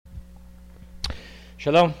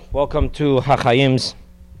Shalom, welcome to HaChaim's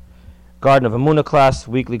Garden of Emunah class,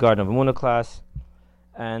 weekly Garden of Emunah class.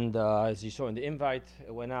 And as you saw in the invite,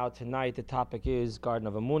 it went out tonight. The topic is Garden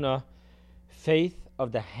of Emunah, faith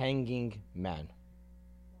of the hanging man.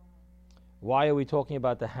 Why are we talking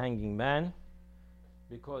about the hanging man?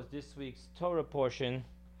 Because this week's Torah portion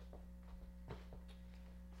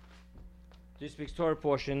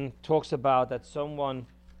talks about that someone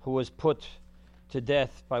who was put to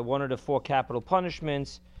death by one of the four capital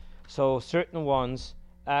punishments. So certain ones,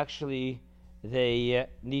 actually, they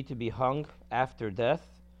need to be hung after death.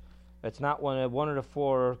 It's not one of the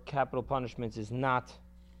four capital punishments is not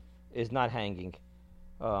hanging.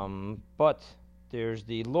 But there's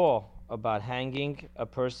the law about hanging a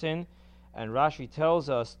person, and Rashi tells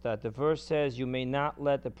us that the verse says you may not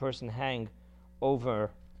let the person hang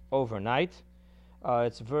overnight.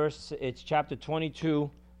 It's chapter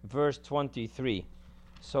 22, verse 23.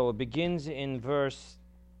 So it begins in verse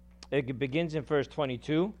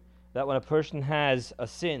 22, that when a person has a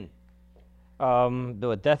sin,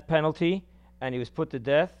 the death penalty, and he was put to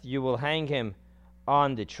death, you will hang him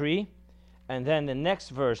on the tree. And then the next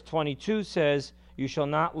verse, 22, says, you shall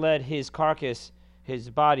not let his carcass, his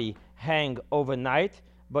body, hang overnight,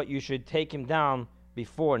 but you should take him down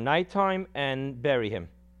before nighttime and bury him.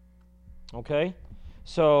 Okay?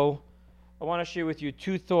 So I want to share with you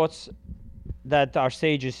two thoughts that our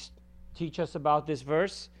sages teach us about this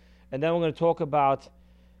verse, and then we're going to talk about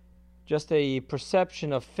just a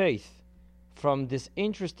perception of faith from this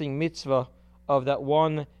interesting mitzvah of that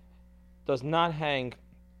one does not hang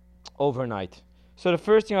overnight. So the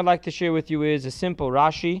first thing I'd like to share with you is a simple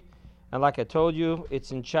Rashi, and like I told you,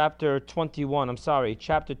 it's in chapter 21,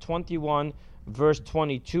 verse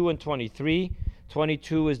 22 and 23.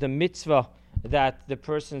 22 is the mitzvah that the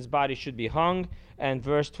person's body should be hung, and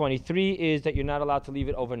verse 23 is that you're not allowed to leave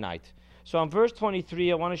it overnight. So on verse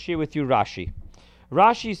 23, I want to share with you Rashi.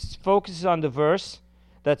 Rashi focuses on the verse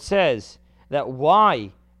that says that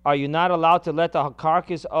why are you not allowed to let the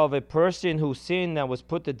carcass of a person who sinned and was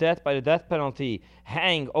put to death by the death penalty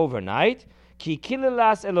hang overnight? Ki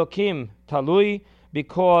kililas elokim talui,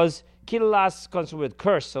 because kililas comes with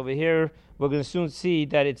curse. Over here, we're going to soon see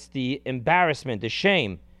that it's the embarrassment, the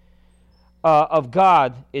shame of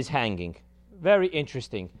God is hanging. Very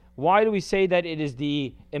interesting. Why do we say that it is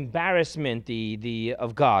the embarrassment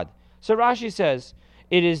of God? So Rashi says,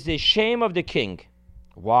 it is the shame of the king.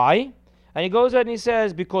 Why? And he goes out and he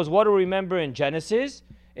says, because what do we remember in Genesis?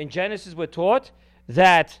 In Genesis we're taught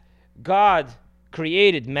that God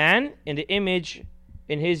created man in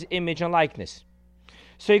his image and likeness.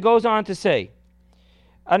 So he goes on to say,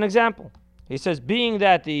 an example. He says, being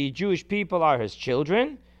that the Jewish people are his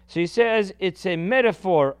children, so he says it's a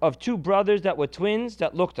metaphor of two brothers that were twins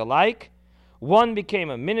that looked alike. One became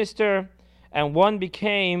a minister and one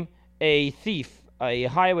became a thief, a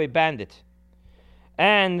highway bandit.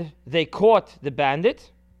 And they caught the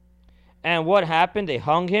bandit. And what happened? They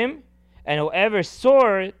hung him. And whoever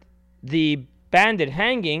saw the bandit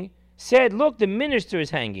hanging said, look, the minister is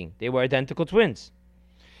hanging. They were identical twins.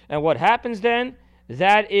 And what happens then?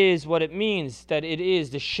 That is what it means, that it is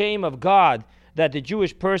the shame of God that the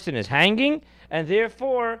Jewish person is hanging, and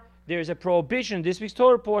therefore there's a prohibition, this week's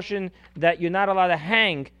Torah portion, that you're not allowed to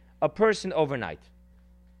hang a person overnight.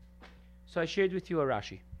 So I shared with you a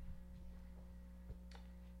Rashi.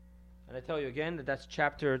 And I tell you again that that's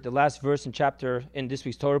the last verse in this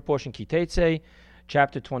week's Torah portion, Kitetse,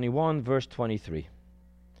 chapter 21, verse 23.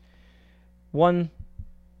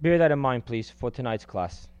 Bear that in mind, please, for tonight's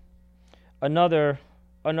class. Another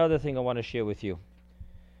thing I want to share with you.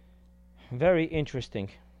 Very interesting.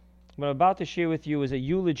 What I'm about to share with you is a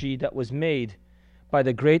eulogy that was made by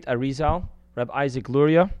the great Arizal, Rabbi Isaac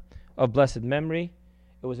Luria, of blessed memory.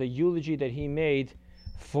 It was a eulogy that he made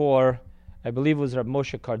for, I believe it was Rabbi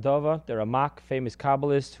Moshe Cardova, the Ramak, famous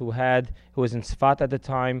Kabbalist who was in Sfat at the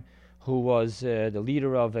time, who was the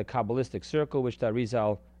leader of a Kabbalistic circle which the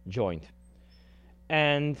Arizal joined.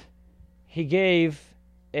 And he gave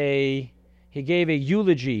a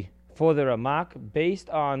eulogy for the Ramak based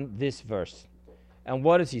on this verse. And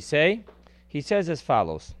what does he say? He says as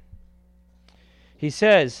follows. He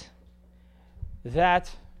says that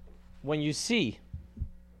when you see,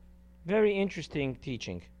 very interesting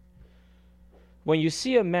teaching, when you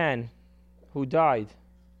see a man who died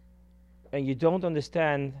and you don't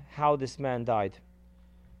understand how this man died,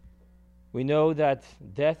 we know that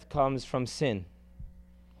death comes from sin.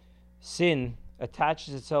 Sin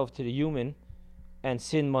attaches itself to the human, and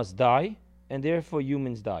sin must die, and therefore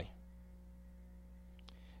humans die.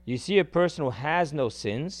 You see a person who has no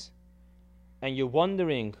sins, and you're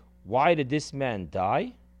wondering, why did this man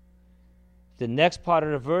die? The next part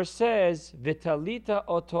of the verse says, Vitalita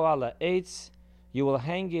oto ala eitz, you will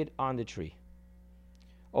hang it on the tree.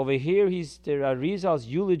 Over here, the Arizal's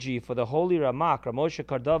eulogy for the holy Ramak, Ramosha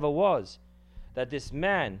Cordova, was that this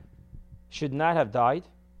man should not have died.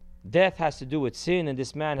 Death has to do with sin, and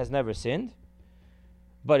this man has never sinned.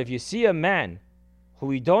 But if you see a man who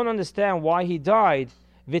we don't understand why he died,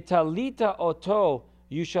 Vitalita oto,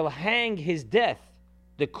 you shall hang his death,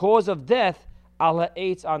 the cause of death, ala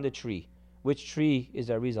eitz, on the tree. Which tree is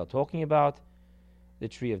Arizal talking about? The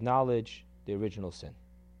tree of knowledge, the original sin.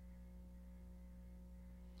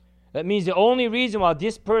 That means the only reason why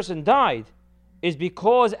this person died is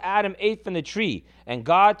because Adam ate from the tree. And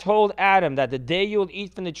God told Adam that the day you will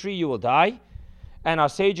eat from the tree, you will die. And our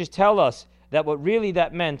sages tell us that what really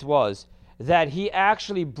that meant was that he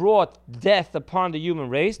actually brought death upon the human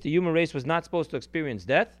race. The human race was not supposed to experience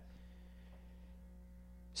death.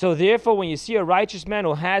 So therefore, when you see a righteous man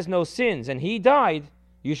who has no sins and he died,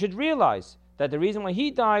 you should realize that the reason why he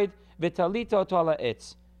died, Vitalita oto ala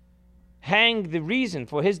eitz, hang the reason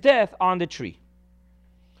for his death on the tree.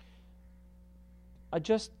 I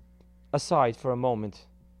just aside for a moment,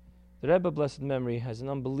 the Rebbe, blessed memory, has an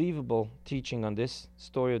unbelievable teaching on this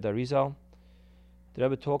story of the Arizal. The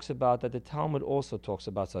Rebbe talks about that the Talmud also talks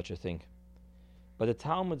about such a thing. But the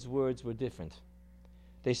Talmud's words were different.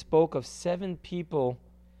 They spoke of 7 people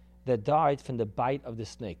that died from the bite of the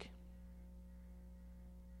snake,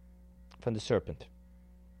 from the serpent.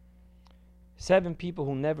 7 people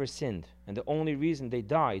who never sinned, and the only reason they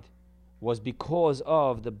died was because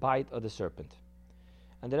of the bite of the serpent.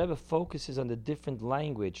 And the Rebbe focuses on the different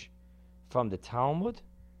language from the Talmud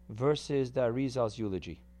versus the Arizal's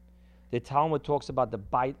eulogy. The Talmud talks about the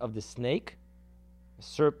bite of the snake. The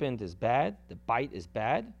serpent is bad, the bite is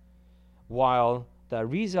bad, while the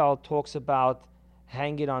Arizal talks about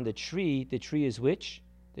hanging on the tree. The tree is which?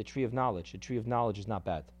 The tree of knowledge. The tree of knowledge is not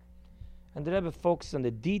bad. And the Rebbe focuses on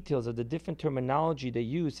the details of the different terminology they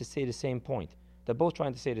use to say the same point. They're both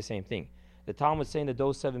trying to say the same thing. The Talmud is saying that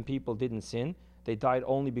those 7 people didn't sin. They died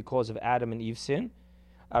only because of Adam and Eve's sin.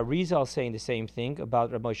 Arizal saying the same thing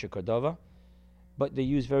about Rabbi Cordova, but they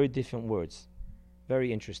use very different words.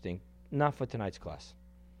 Very interesting. Not for tonight's class.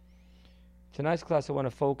 Tonight's class I want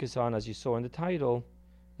to focus on, as you saw in the title,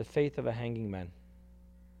 the faith of a hanging man.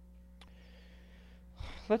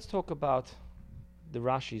 Let's talk about the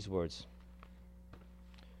Rashi's words.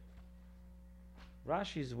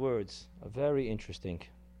 Rashi's words are very interesting.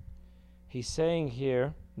 He's saying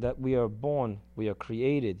here that we are born, we are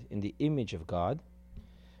created in the image of God,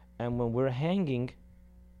 and when we're hanging,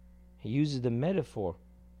 he uses the metaphor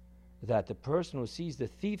that the person who sees the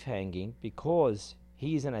thief hanging, because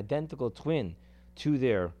he is an identical twin to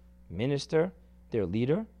their minister, their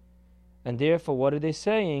leader, and therefore what are they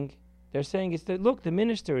saying? They're saying it's that, look, the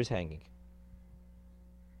minister is hanging.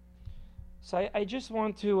 So I just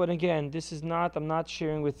want to, and again, this is not, I'm not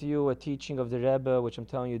sharing with you a teaching of the Rebbe, which I'm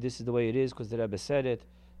telling you this is the way it is because the Rebbe said it.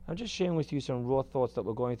 I'm just sharing with you some raw thoughts that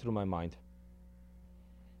were going through my mind.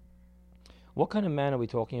 What kind of man are we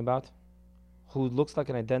talking about? Who looks like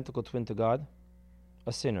an identical twin to God?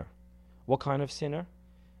 A sinner. What kind of sinner?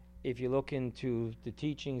 If you look into the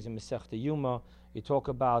teachings in Masechta Yuma, you talk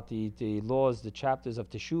about the laws, the chapters of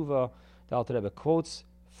Teshuvah. The Alter Rebbe quotes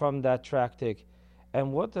from that tractate.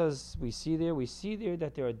 And what does we see there? We see there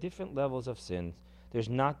that there are different levels of sin. There's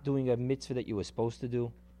not doing a mitzvah that you were supposed to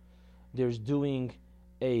do. There's doing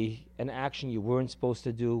an action you weren't supposed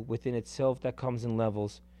to do within itself that comes in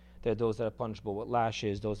levels. There are those that are punishable with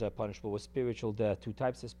lashes, those that are punishable with spiritual death, 2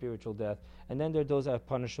 types of spiritual death, and then there are those that are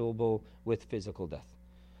punishable with physical death.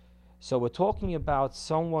 So we're talking about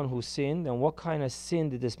someone who sinned, and what kind of sin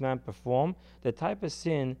did this man perform? The type of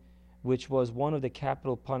sin which was one of the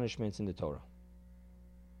capital punishments in the Torah.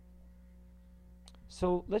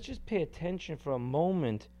 So let's just pay attention for a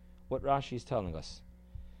moment what Rashi is telling us.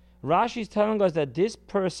 Rashi is telling us that this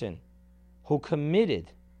person who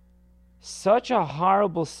committed such a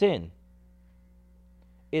horrible sin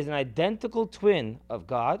is an identical twin of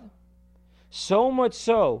God, so much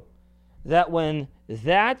so that when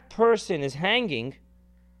that person is hanging,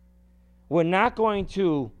 we're not going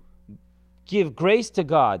to give grace to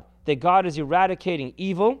God that God is eradicating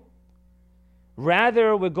evil.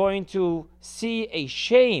 Rather, we're going to see a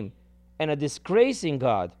shame and a disgrace in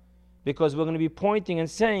God, because we're going to be pointing and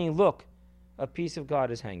saying, look, a piece of God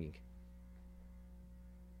is hanging.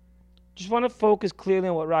 Just want to focus clearly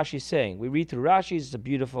on what Rashi is saying. We read through Rashi, it's a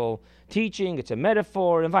beautiful teaching, it's a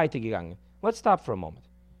metaphor, and weitergegangen. Let's stop for a moment.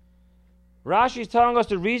 Rashi is telling us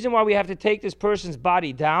the reason why we have to take this person's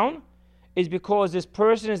body down is because this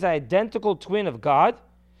person is the identical twin of God,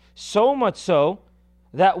 so much so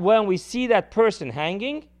that when we see that person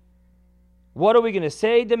hanging, what are we going to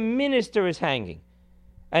say? The minister is hanging.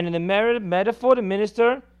 And in the metaphor, the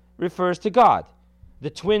minister refers to God. The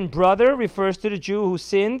twin brother refers to the Jew who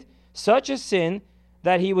sinned such a sin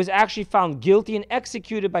that he was actually found guilty and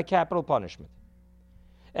executed by capital punishment.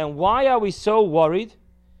 And why are we so worried?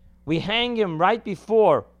 We hang him right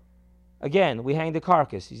before, again, we hang the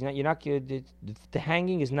carcass. The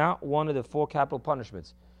hanging is not one of the 4 capital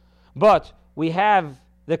punishments. But we have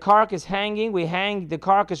the carcass hanging. We hang the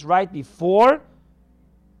carcass right before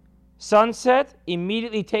sunset,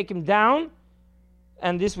 immediately take him down.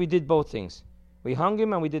 And this, we did both things. We hung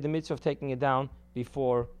him and we did the mitzvah of taking it down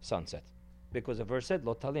before sunset. Because the verse said,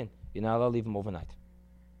 Lo talin, you're not allowed to leave him overnight.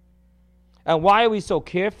 And why are we so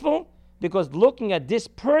careful? Because looking at this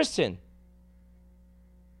person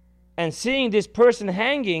and seeing this person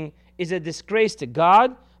hanging is a disgrace to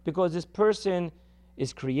God, because this person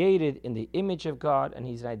is created in the image of God and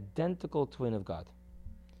he's an identical twin of God.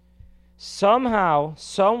 Somehow,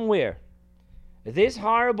 somewhere, this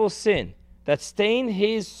horrible sin that stained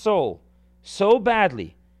his soul so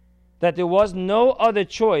badly that there was no other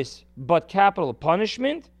choice but capital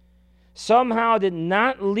punishment, somehow did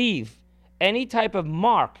not leave any type of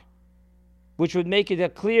mark which would make it a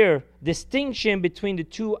clear distinction between the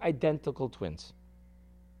 2 identical twins.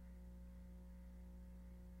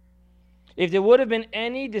 If there would have been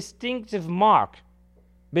any distinctive mark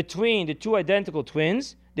between the 2 identical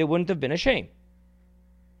twins, there wouldn't have been a shame.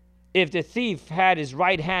 If the thief had his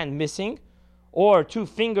right hand missing or 2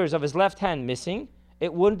 fingers of his left hand missing,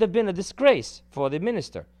 it wouldn't have been a disgrace for the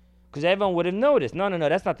minister, because everyone would have noticed, no,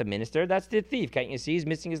 that's not the minister, that's the thief. Can't you see he's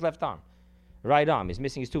missing his left arm? Right arm. He's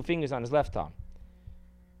missing his 2 fingers on his left arm.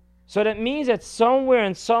 So that means that somewhere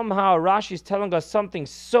and somehow Rashi is telling us something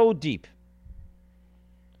so deep.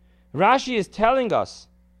 Rashi is telling us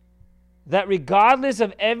that regardless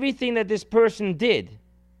of everything that this person did,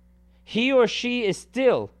 he or she is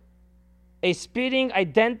still a spitting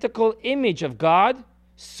identical image of God,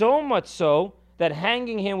 so much so that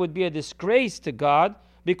hanging him would be a disgrace to God,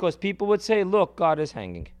 because people would say, look, God is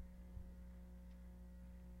hanging.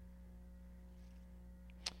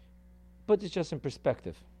 Put this just in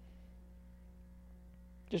perspective.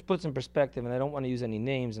 Just puts in perspective, and I don't want to use any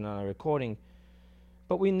names in our recording,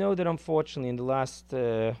 but we know that unfortunately in the last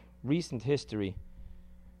recent history,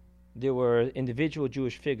 there were individual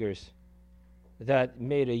Jewish figures that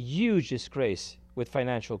made a huge disgrace with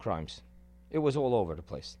financial crimes. It was all over the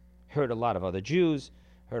place. Hurt a lot of other Jews,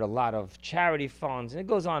 hurt a lot of charity funds, and it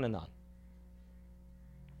goes on and on.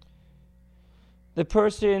 The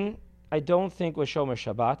person, I don't think, was Shomer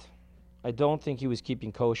Shabbat. I don't think he was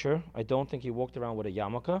keeping kosher. I don't think he walked around with a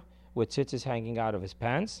yarmulke with tzitzis hanging out of his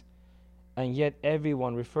pants. And yet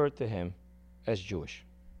everyone referred to him as Jewish.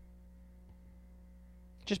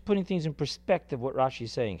 Just putting things in perspective, what Rashi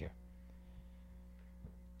is saying here.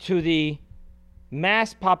 To the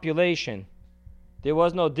mass population, there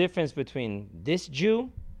was no difference between this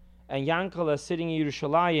Jew and Yankala sitting in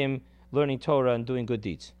Yerushalayim learning Torah and doing good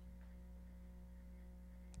deeds.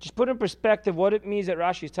 Just put in perspective what it means that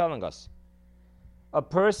Rashi is telling us. A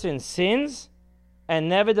person sins, and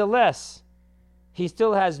nevertheless, he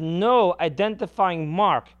still has no identifying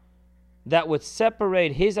mark that would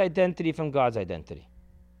separate his identity from God's identity.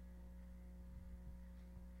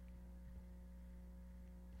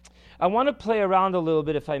 I want to play around a little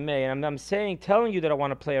bit, if I may, and I'm telling you that I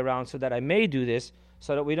want to play around so that I may do this,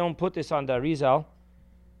 so that we don't put this on the Arizal.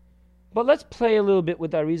 But let's play a little bit with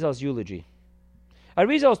the Arizal's eulogy.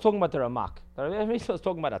 Arizal is talking about the Ramak. Arizal is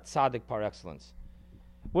talking about a tzaddik par excellence.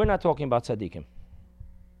 We're not talking about tzaddikim.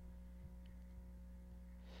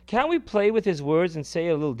 Can we play with his words and say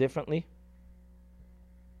it a little differently?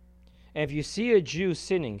 And if you see a Jew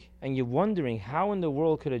sinning and you're wondering how in the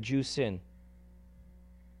world could a Jew sin,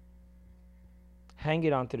 hang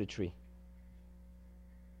it onto the tree.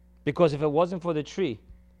 Because if it wasn't for the tree,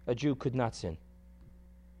 a Jew could not sin.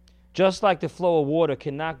 Just like the flow of water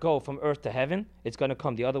cannot go from earth to heaven, it's going to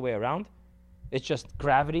come the other way around. It's just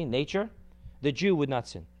gravity, nature. The Jew would not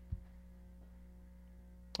sin.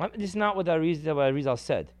 This is not what Arizal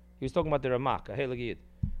said. He was talking about the Ramak, a Heilig,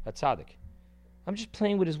 a tzaddik. I'm just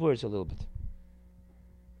playing with his words a little bit.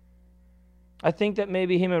 I think that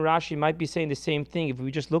maybe him and Rashi might be saying the same thing if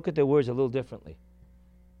we just look at their words a little differently.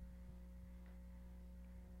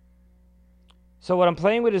 So what I'm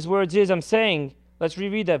playing with his words is, I'm saying, let's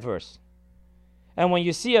reread that verse. And when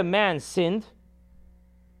you see a man sinned,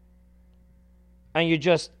 and you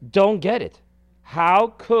just don't get it, how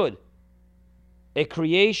could a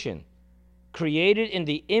creation created in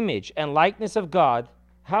the image and likeness of God,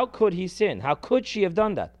 how could he sin? How could she have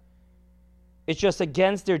done that? It's just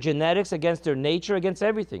against their genetics, against their nature, against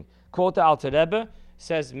everything. Quote the Alter Rebbe,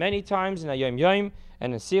 says many times in Hayom Yom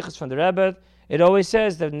and in Sichos from the Rebbe, it always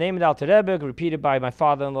says the name of the Alter Rebbe, repeated by my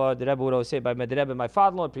father-in-law, the Rebbe would always say by the Rebbe, my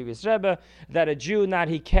father-in-law, the previous Rebbe, that a Jew, not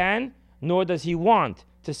he can, nor does he want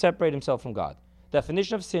to separate himself from God.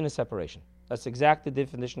 Definition of sin is separation. That's exactly the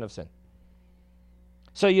definition of sin.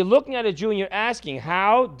 So you're looking at a Jew and you're asking,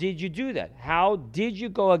 how did you do that? How did you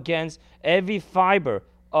go against every fiber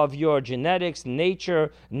of your genetics,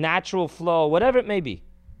 nature, natural flow, whatever it may be?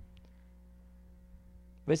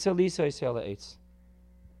 There's a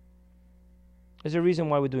reason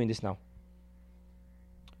why we're doing this now.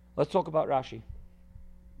 Let's talk about Rashi.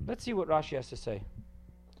 Let's see what Rashi has to say.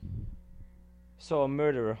 So a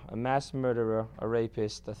murderer, a mass murderer, a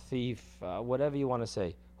rapist, a thief, whatever you want to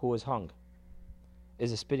say, who was hung,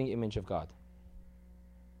 is a spitting image of God.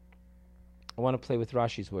 I want to play with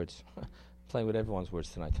Rashi's words. Playing with everyone's words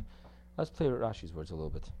tonight. Let's play with Rashi's words a little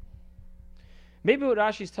bit. Maybe what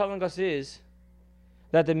Rashi's telling us is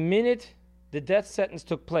that the minute the death sentence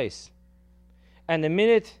took place, and the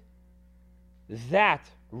minute that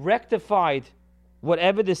rectified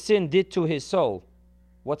whatever the sin did to his soul,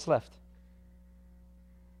 what's left?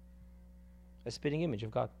 A spitting image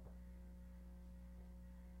of God.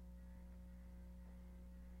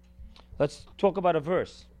 Let's talk about a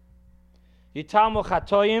verse. Yitamu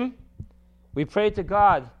chatoim. We pray to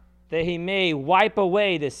God that He may wipe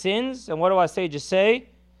away the sins. And what do our sages say?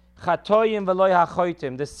 Chatoim v'loy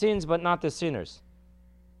hachoitim. The sins, but not the sinners.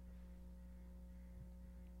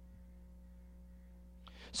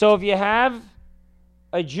 So if you have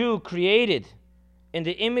a Jew created in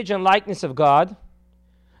the image and likeness of God,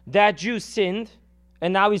 that Jew sinned,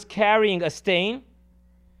 and now he's carrying a stain,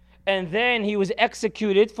 and then he was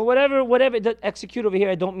executed for whatever execute over here,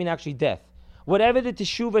 I don't mean actually death. Whatever the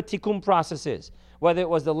teshuvah tikkun process is, whether it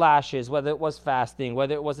was the lashes, whether it was fasting,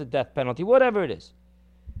 whether it was the death penalty, whatever it is.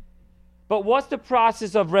 But what's the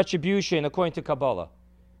process of retribution according to Kabbalah?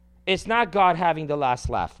 It's not God having the last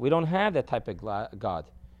laugh. We don't have that type of God.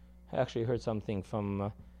 I actually heard something from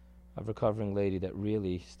a recovering lady that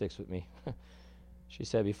really sticks with me. She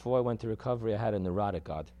said, before I went to recovery, I had a neurotic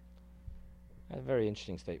God. A very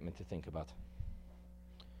interesting statement to think about.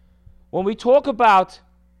 When we talk about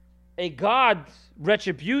a God's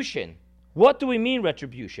retribution, what do we mean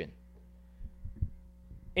retribution?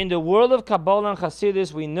 In the world of Kabbalah and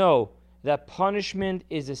Hasidus, we know that punishment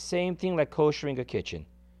is the same thing like koshering a kitchen.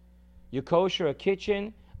 You kosher a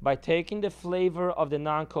kitchen by taking the flavor of the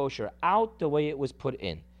non-kosher out the way it was put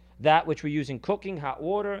in. That which we use in cooking, hot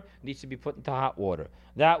water, needs to be put into hot water.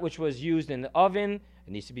 That which was used in the oven,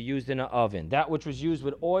 it needs to be used in an oven. That which was used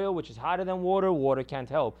with oil, which is hotter than water, water can't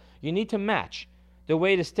help. You need to match. The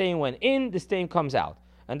way the stain went in, the stain comes out.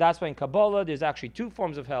 And that's why in Kabbalah, there's actually two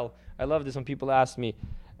forms of hell. I love this when people ask me,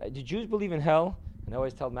 do Jews believe in hell? And I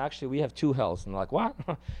always tell them, actually, we have two hells. And they're like, what?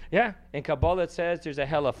 Yeah, in Kabbalah it says there's a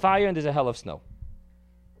hell of fire and there's a hell of snow.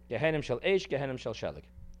 Gehenim shel eish, Gehenim shel shelig.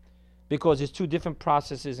 Because there's two different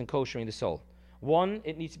processes in koshering the soul. One,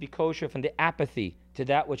 it needs to be kosher from the apathy to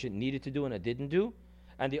that which it needed to do and it didn't do.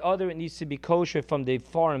 And the other, it needs to be kosher from the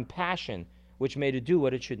foreign passion which made it do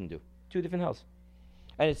what it shouldn't do. Two different hells.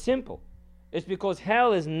 And it's simple. It's because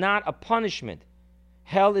hell is not a punishment.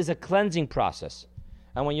 Hell is a cleansing process.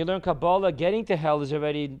 And when you learn Kabbalah, getting to hell is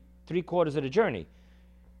already 3/4 of the journey.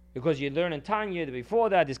 Because you learn in Tanya, before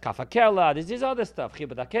that, there's Kafakela, there's this other stuff,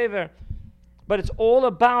 Chibud HaKever. But it's all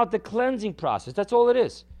about the cleansing process. That's all it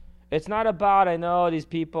is. It's not about, I know these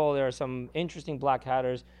people, there are some interesting black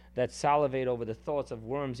hatters that salivate over the thoughts of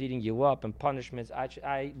worms eating you up and punishments.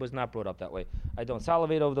 I was not brought up that way. I don't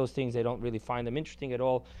salivate over those things. I don't really find them interesting at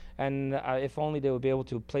all. And if only they would be able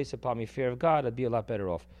to place upon me fear of God, I'd be a lot better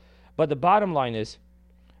off. But the bottom line is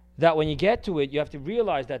that when you get to it, you have to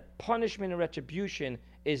realize that punishment and retribution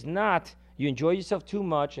is not, you enjoy yourself too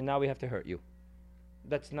much and now we have to hurt you.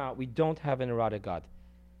 That's not, we don't have an erotic God.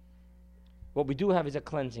 What we do have is a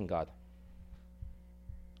cleansing God.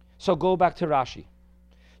 So go back to Rashi.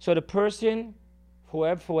 So the person,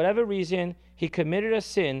 for whatever reason, he committed a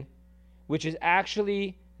sin, which is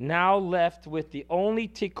actually now left with the only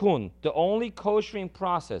tikkun, the only koshering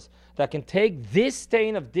process that can take this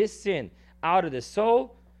stain of this sin out of the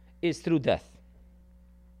soul is through death.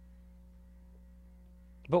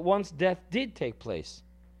 But once death did take place,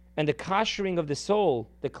 and the koshering of the soul,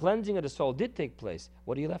 the cleansing of the soul did take place,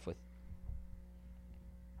 what are you left with?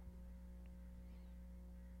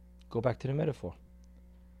 Go back to the metaphor.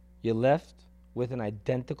 You're left with an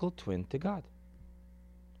identical twin to God.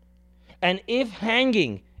 And if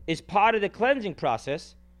hanging is part of the cleansing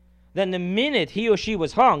process, then the minute he or she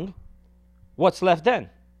was hung, what's left then?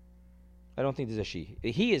 I don't think there's a she.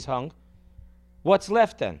 He is hung. What's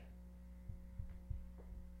left then?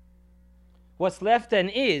 What's left then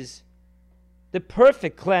is the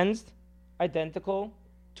perfect, cleansed, identical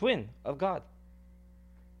twin of God.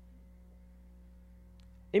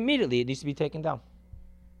 Immediately it needs to be taken down.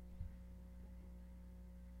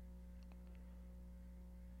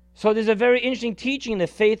 So there's a very interesting teaching in the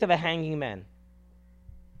faith of a hanging man.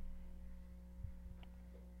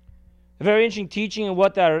 A very interesting teaching in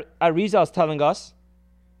what our Arizal is telling us.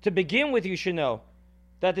 To begin with, you should know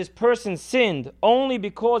that this person sinned only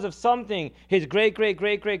because of something his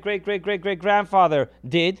great-great-great-great-great-great-great-great-grandfather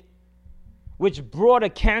did, which brought a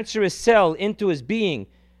cancerous cell into his being,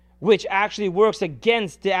 which actually works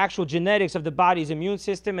against the actual genetics of the body's immune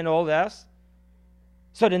system and all that.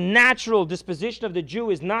 So the natural disposition of the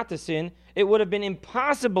Jew is not to sin. It would have been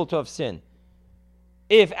impossible to have sinned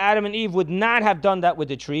if Adam and Eve would not have done that with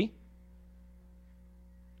the tree.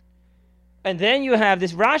 And then you have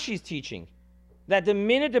this Rashi's teaching that the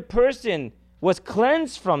minute a person was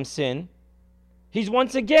cleansed from sin, he's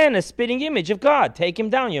once again a spitting image of God. Take him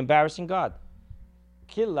down, you're embarrassing God.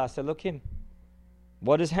 Killas Elokim.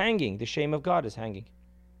 What is hanging? The shame of God is hanging.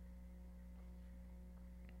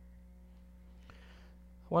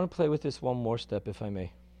 I want to play with this one more step, if I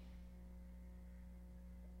may.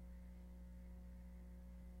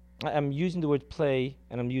 I'm using the word play,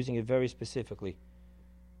 and I'm using it very specifically.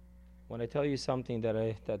 When I tell you something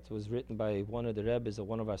that was written by one of the Rebbes or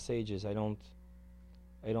one of our sages, I don't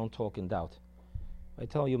talk in doubt. I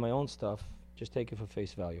tell you my own stuff, just take it for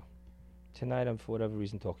face value. Tonight I'm, for whatever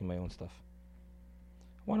reason, talking my own stuff.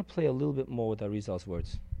 I want to play a little bit more with Arizal's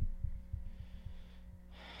words.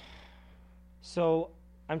 So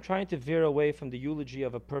I'm trying to veer away from the eulogy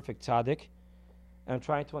of a perfect tzaddik, and I'm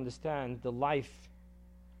trying to understand the life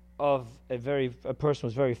of a person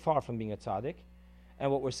who's very far from being a tzaddik.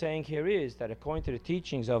 And what we're saying here is that according to the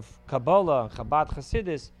teachings of Kabbalah, Chabad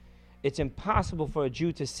Hasidus, it's impossible for a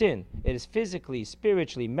Jew to sin. It is physically,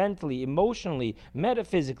 spiritually, mentally, emotionally,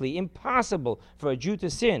 metaphysically impossible for a Jew to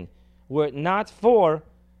sin were it not for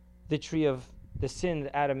the tree of the sin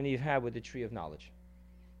that Adam and Eve had with the tree of knowledge.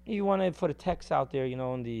 You want to, for the text out there,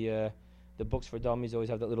 in the books for dummies always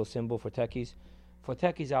have that little symbol for techies. For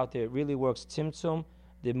techies out there, it really works tzimtzum,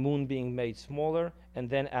 the moon being made smaller, and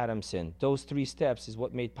then Adam sinned. Those 3 steps is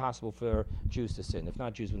what made possible for Jews to sin. If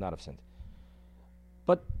not, Jews would not have sinned.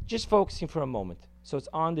 But just focusing for a moment. So it's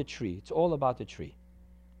on the tree. It's all about the tree.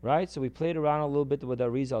 Right? So we played around a little bit with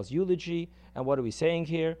Arizal's eulogy. And what are we saying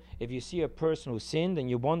here? If you see a person who sinned and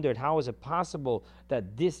you wondered how is it possible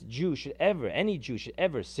that this Jew should ever, any Jew should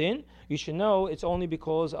ever sin, you should know it's only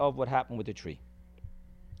because of what happened with the tree.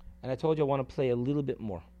 And I told you I want to play a little bit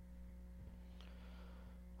more.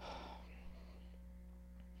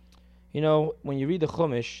 When you read the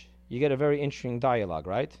Chumash, you get a very interesting dialogue,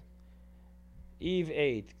 right? Eve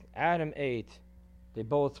ate, Adam ate. They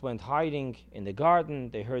both went hiding in the garden.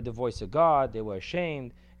 They heard the voice of God. They were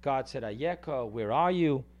ashamed. God said, Ayeka, where are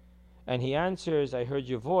you? And he answers, I heard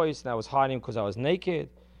your voice, and I was hiding because I was naked.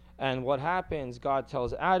 And what happens? God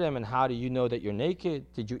tells Adam, and how do you know that you're naked?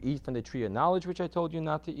 Did you eat from the tree of knowledge, which I told you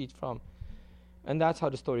not to eat from? And that's how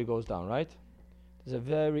the story goes down, right? There's a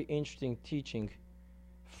very interesting teaching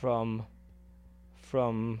from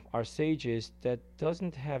our sages that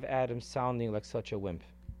doesn't have Adam sounding like such a wimp.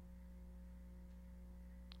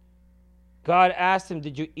 God asked him,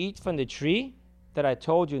 did you eat from the tree that I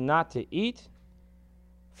told you not to eat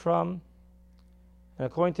from? And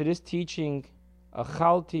according to this teaching,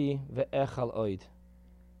 achalti ve'echal oid.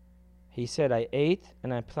 He said, I ate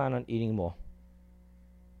and I plan on eating more.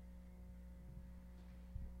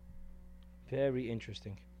 Very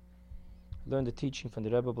interesting. Learned the teaching from the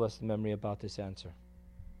Rebbe, blessed memory, about this answer.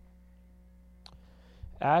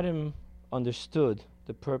 Adam understood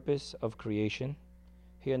the purpose of creation.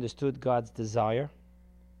 He understood God's desire.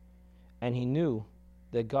 And he knew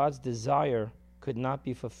that God's desire could not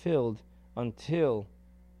be fulfilled until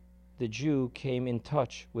the Jew came in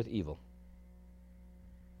touch with evil.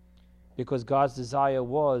 Because God's desire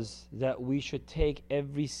was that we should take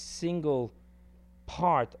every single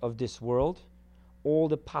part of this world, all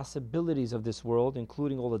the possibilities of this world,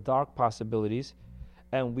 including all the dark possibilities,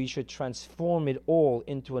 and we should transform it all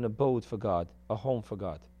into an abode for God, a home for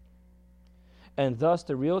God. And thus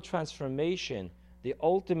the real transformation, the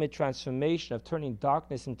ultimate transformation of turning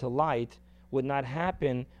darkness into light, would not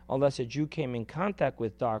happen unless a Jew came in contact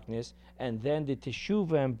with darkness and then did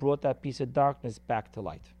teshuvah and brought that piece of darkness back to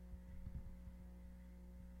light.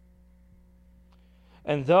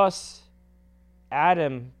 And thus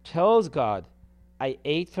Adam tells God, I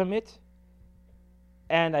ate from it,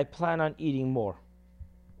 and I plan on eating more.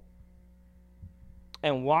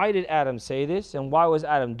 And why did Adam say this? And why was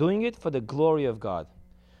Adam doing it? For the glory of God.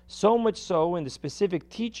 So much so in the specific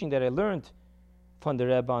teaching that I learned from the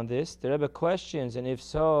Rebbe on this, the Rebbe questions, and if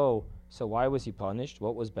so why was he punished?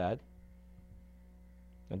 What was bad?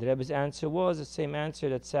 And the Rebbe's answer was the same answer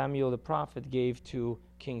that Samuel the prophet gave to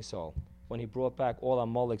King Saul when he brought back all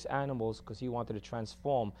Amalek's animals, because he wanted to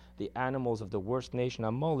transform the animals of the worst nation,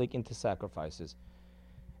 Amalek, into sacrifices.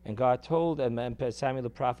 And God told, and Samuel the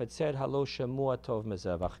prophet said, Halo Shamua Tov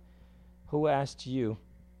Mezevach. Who asked you?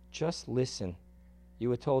 Just listen. You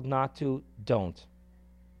were told not to, don't.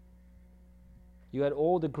 You had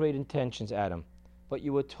all the great intentions, Adam, but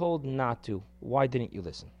you were told not to. Why didn't you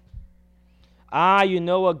listen? You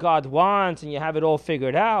know what God wants and you have it all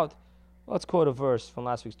figured out. Let's quote a verse from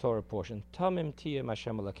last week's Torah portion. Tamim tiyeh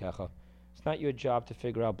Hashem Elokecha. It's not your job to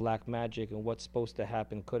figure out black magic and what's supposed to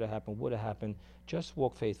happen, could have happened, would have happened. Just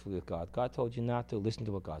walk faithfully with God. God told you not to. Listen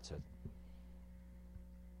to what God said.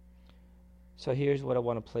 So here's what I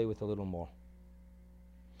want to play with a little more.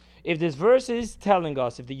 If this verse is telling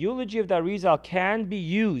us, if the eulogy of the Arizal can be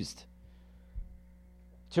used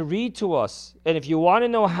to read to us, and if you want to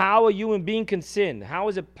know how a human being can sin, how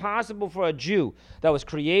is it possible for a Jew that was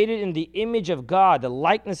created in the image of God, the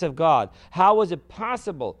likeness of God, how is it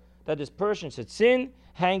possible that this person should sin?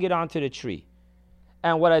 Hang it onto the tree.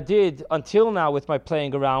 And what I did until now with my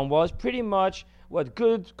playing around was pretty much what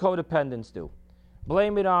good codependents do.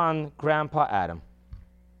 Blame it on Grandpa Adam.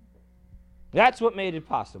 That's what made it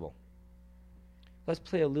possible. Let's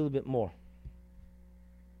play a little bit more.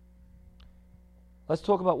 Let's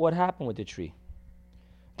talk about what happened with the tree.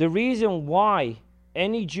 The reason why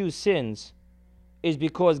any Jew sins is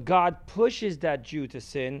because God pushes that Jew to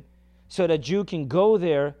sin so that Jew can go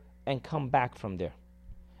there and come back from there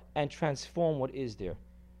and transform what is there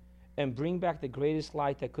and bring back the greatest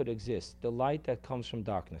light that could exist, the light that comes from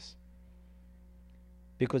darkness.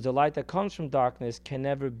 Because the light that comes from darkness can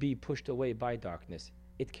never be pushed away by darkness.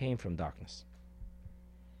 It came from darkness.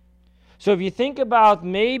 So if you think about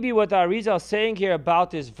maybe what the Arizal is saying here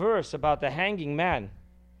about this verse, about the hanging man,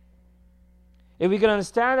 if we can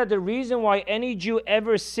understand that the reason why any Jew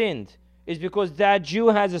ever sinned is because that Jew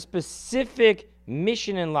has a specific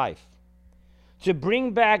mission in life to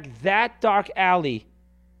bring back that dark alley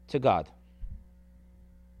to God.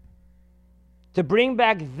 To bring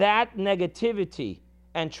back that negativity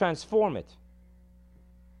and transform it.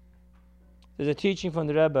 There's a teaching from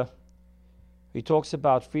the Rebbe. He talks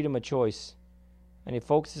about freedom of choice, and he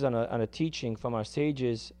focuses on a teaching from our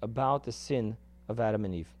sages about the sin of Adam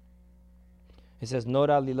and Eve. He says,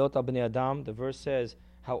 Nora lilot al bnei Adam. The verse says,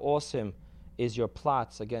 how awesome is your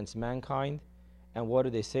plots against mankind. And what do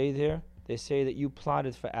they say there? They say that you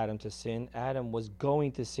plotted for Adam to sin. Adam was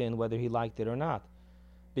going to sin whether he liked it or not,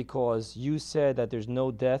 because you said that there's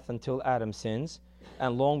no death until Adam sins.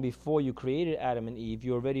 And long before you created Adam and Eve,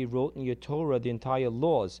 you already wrote in your Torah the entire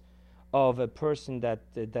laws of a person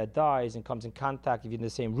that dies and comes in contact if you're in the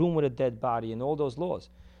same room with a dead body and all those laws.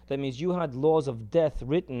 That means you had laws of death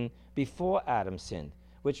written before Adam sinned,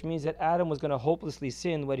 which means that Adam was going to hopelessly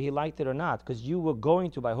sin whether he liked it or not, because you were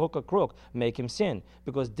going to, by hook or crook, make him sin,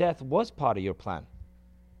 because death was part of your plan.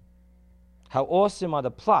 How awesome are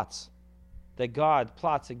the plots that God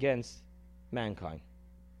plots against mankind.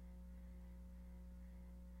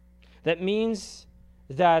 That means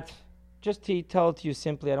that, just to tell it to you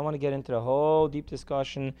simply, I don't want to get into the whole deep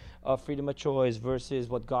discussion of freedom of choice versus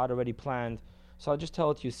what God already planned. So I'll just tell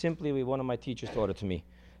it to you simply what one of my teachers taught it to me.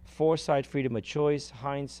 Foresight, freedom of choice;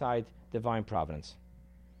 hindsight, divine providence.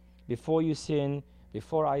 Before you sin,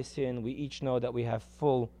 before I sin, we each know that we have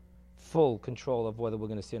full control of whether we're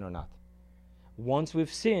going to sin or not. Once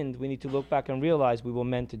we've sinned, we need to look back and realize we were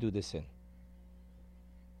meant to do this sin.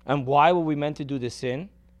 And why were we meant to do this sin?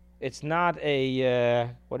 It's not a,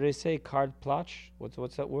 what do they say, carte blanche?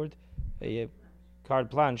 What's that word? A carte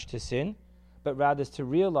blanche to sin. But rather is to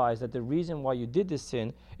realize that the reason why you did this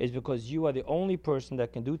sin is because you are the only person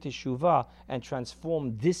that can do teshuvah and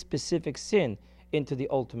transform this specific sin into the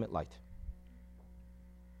ultimate light.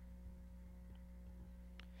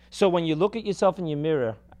 So when you look at yourself in your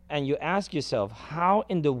mirror and you ask yourself, how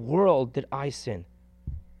in the world did I sin?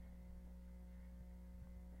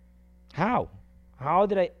 How? How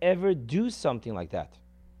did I ever do something like that?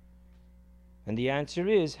 And the answer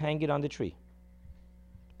is, hang it on the tree.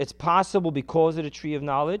 It's possible because of the tree of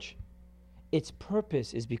knowledge. Its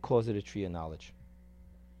purpose is because of the tree of knowledge.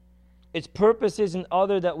 Its purpose isn't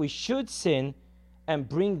other that we should sin and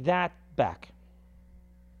bring that back.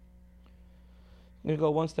 I'm going to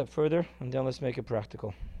go one step further, and then let's make it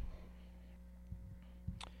practical.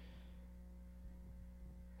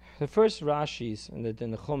 The first Rashis in the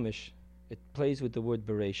Chumash it plays with the word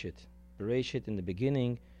Bereshit. Bereshit in the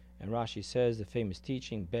beginning, and Rashi says the famous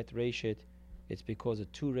teaching, Bet Reshit, it's because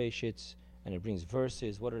of two Reshits, and it brings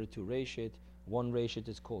verses. What are the two Reshit? One Reshit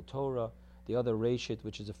is called Torah. The other Reshit,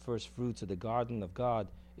 which is the first fruits of the garden of God,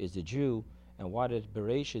 is the Jew. And why did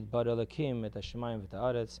Bereshit, Bar Elokim, et Hashemayim v'et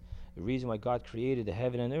haaretz? The reason why God created the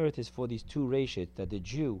heaven and earth is for these two Reshit, that the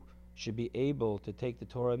Jew should be able to take the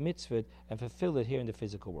Torah mitzvah and fulfill it here in the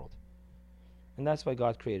physical world. And that's why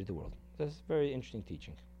God created the world. That's a very interesting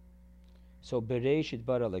teaching. So Bereshit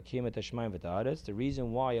Bar Elokim et Hashemayim v'et haaretz, the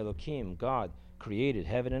reason why Elokim, God, created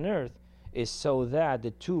heaven and earth, is so that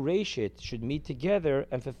the two Reshit should meet together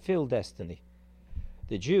and fulfill destiny.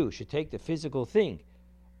 The Jew should take the physical thing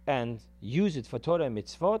and use it for Torah and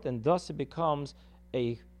mitzvot, and thus it becomes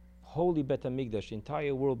a holy Bet HaMikdash. The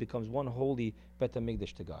entire world becomes one holy Bet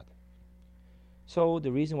HaMikdash to God. So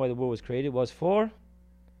the reason why the world was created was for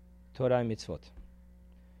Torah and mitzvot.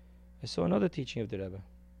 I saw another teaching of the Rebbe,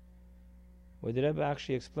 where the Rebbe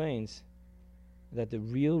actually explains that the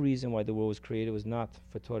real reason why the world was created was not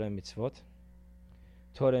for Torah and mitzvot.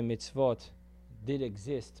 Torah and mitzvot did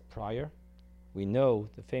exist prior. We know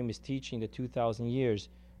the famous teaching that 2,000 years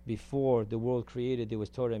before the world created, there was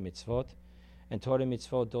Torah and mitzvot. And Torah and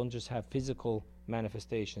mitzvot don't just have physical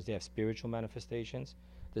manifestations, they have spiritual manifestations.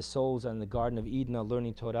 The souls in the Garden of Eden are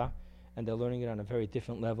learning Torah, and they're learning it on a very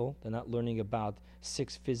different level. They're not learning about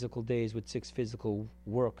 6 physical days with 6 physical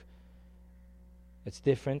work. It's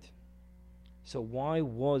different. So why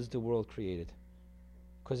was the world created?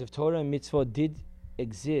 Because if Torah and mitzvot did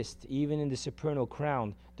exist, even in the supernal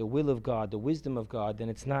crown, the will of God, the wisdom of God, then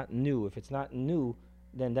it's not new. If it's not new,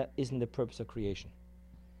 then that isn't the purpose of creation.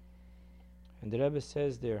 And the Rebbe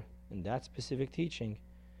says there, in that specific teaching,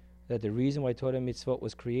 that the reason why Torah and mitzvot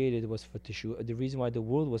was created was for teshuvah. The reason why the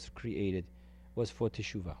world was created was for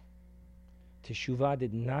teshuvah. Teshuvah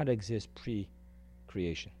did not exist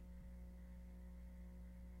pre-creation.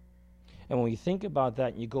 And when you think about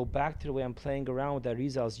that, and you go back to the way I'm playing around with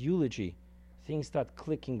Arizal's eulogy, things start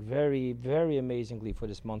clicking very, very amazingly for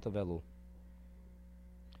this month of Elul.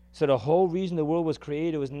 So the whole reason the world was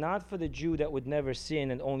created was not for the Jew that would never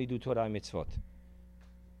sin and only do Torah and mitzvot.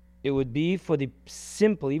 It would be for the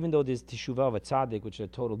simple, even though there's teshuvah of a tzaddik, which is a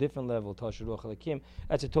total different level,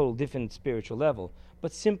 that's a total different spiritual level.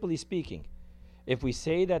 But simply speaking, if we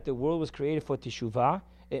say that the world was created for teshuvah,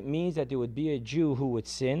 it means that there would be a Jew who would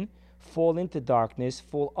sin, fall into darkness,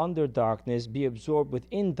 fall under darkness, be absorbed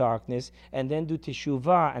within darkness, and then do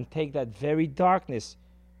teshuvah and take that very darkness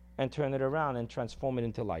and turn it around and transform it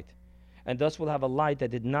into light. And thus we'll have a light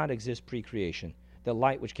that did not exist pre-creation, the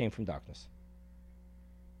light which came from darkness.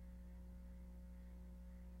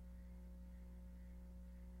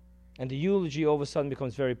 And the eulogy all of a sudden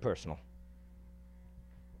becomes very personal.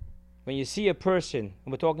 When you see a person,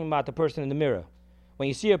 and we're talking about the person in the mirror, when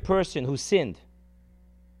you see a person who sinned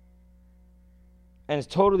and is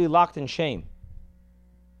totally locked in shame,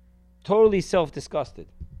 totally disgusted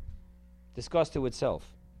with self.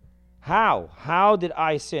 How did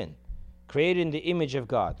I sin? Created in the image of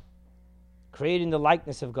God, created in the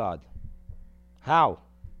likeness of God. How?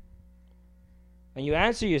 And you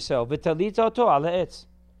answer yourself, V'talita oto ala etz.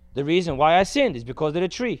 The reason why I sinned is because of the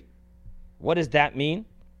tree. What does that mean?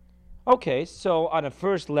 Okay, so on a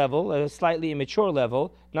first level, a slightly immature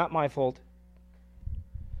level, not my fault.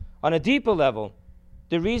 On a deeper level,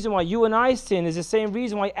 the reason why you and I sin is the same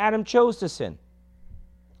reason why Adam chose to sin.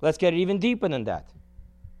 Let's get it even deeper than that.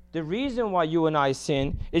 The reason why you and I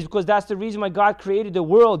sin is because that's the reason why God created the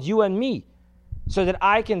world, you and me, so that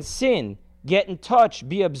I can sin, get in touch,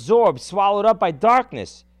 be absorbed, swallowed up by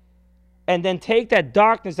darkness, and then take that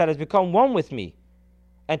darkness that has become one with me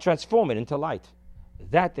and transform it into light.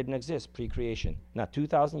 That didn't exist pre-creation, not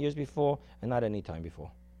 2,000 years before and not any time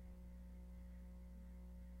before.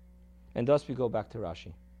 And thus we go back to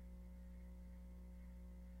Rashi.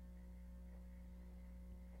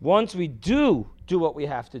 Once we do what we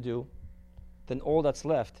have to do, then all that's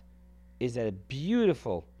left is a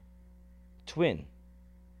beautiful twin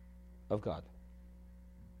of God.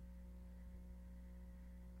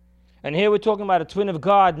 And here we're talking about a twin of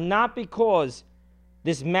God, not because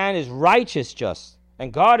this man is righteous just,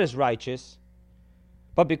 and God is righteous,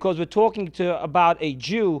 but because we're talking about a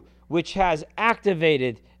Jew which has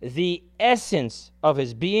activated the essence of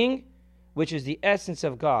his being, which is the essence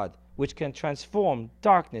of God, which can transform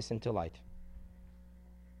darkness into light.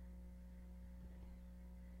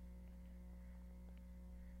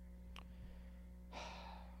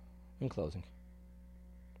 In closing,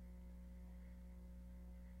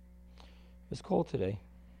 it was called today.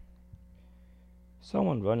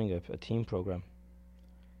 Someone running a team program,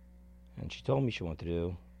 and she told me she wanted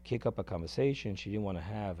to kick up a conversation. She didn't want to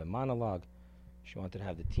have a monologue. She wanted to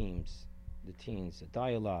have the teens, a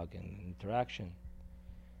dialogue and interaction.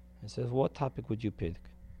 I said, what topic would you pick?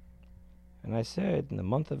 And I said, in the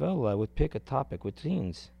month of Elul, I would pick a topic with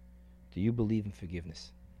teens. Do you believe in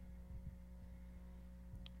forgiveness?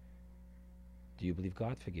 Do you believe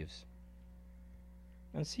God forgives?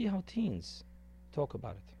 And see how teens talk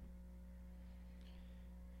about it.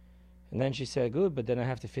 And then she said, good, but then I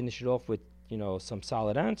have to finish it off with, some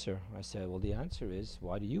solid answer. I said, well, the answer is,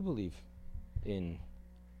 why do you believe in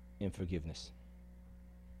forgiveness?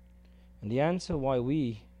 And the answer why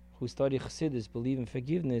we who study Chassidus believe in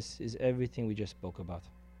forgiveness is everything we just spoke about.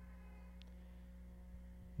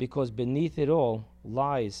 Because beneath it all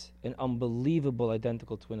lies an unbelievable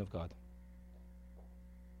identical twin of God.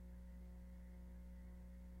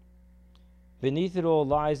 Beneath it all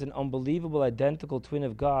lies an unbelievable identical twin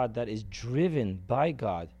of God that is driven by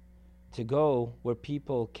God to go where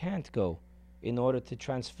people can't go in order to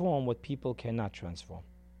transform what people cannot transform.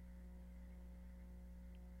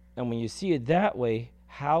 And when you see it that way,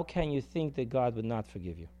 how can you think that God would not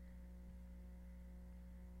forgive you?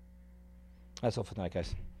 That's all for tonight,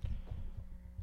 guys.